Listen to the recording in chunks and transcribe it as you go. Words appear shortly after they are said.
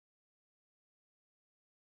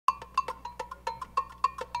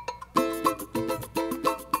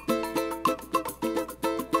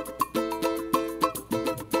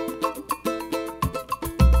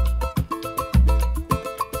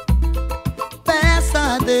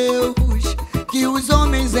Deus que os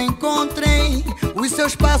homens encontrem os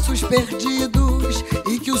seus passos perdidos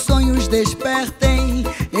e que os sonhos despertem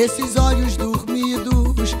esses olhos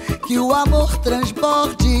dormidos, que o amor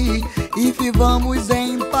transborde e vivamos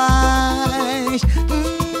em paz.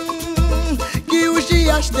 Que os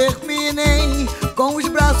dias terminem com os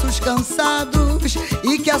braços cansados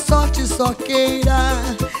e que a sorte só queira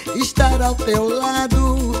estar ao teu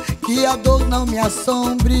lado, que a dor não me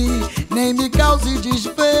assombre nem me cause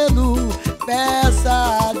desvelo. Peça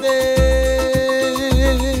a Deus.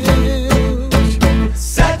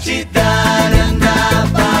 Satchita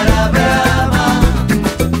para Brahma,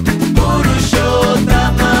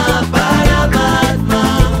 Purushotama Paramatma,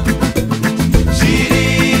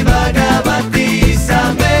 Shri Bhagavati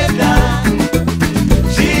Sameda,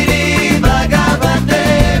 Shri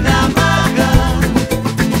Bhagavate Namaha.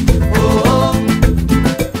 Oh,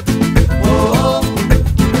 oh,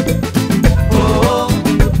 oh, oh,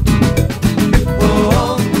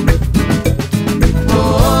 oh,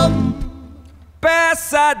 oh.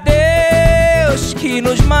 Peça a Deus que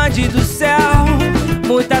nos mande do céu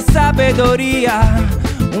muita sabedoria,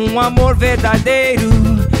 um amor verdadeiro,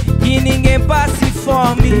 que ninguém passe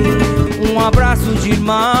fome, um abraço de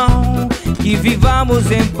irmão, que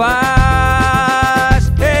vivamos em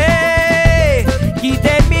paz. Ei, que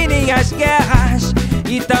terminem as guerras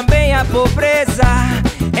e também a pobreza,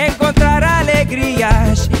 encontrar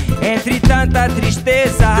alegrias entre tanta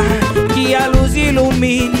tristeza, que a luz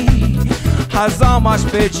ilumine as almas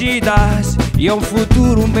perdidas e um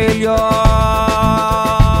futuro melhor.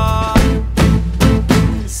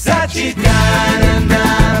 Satchita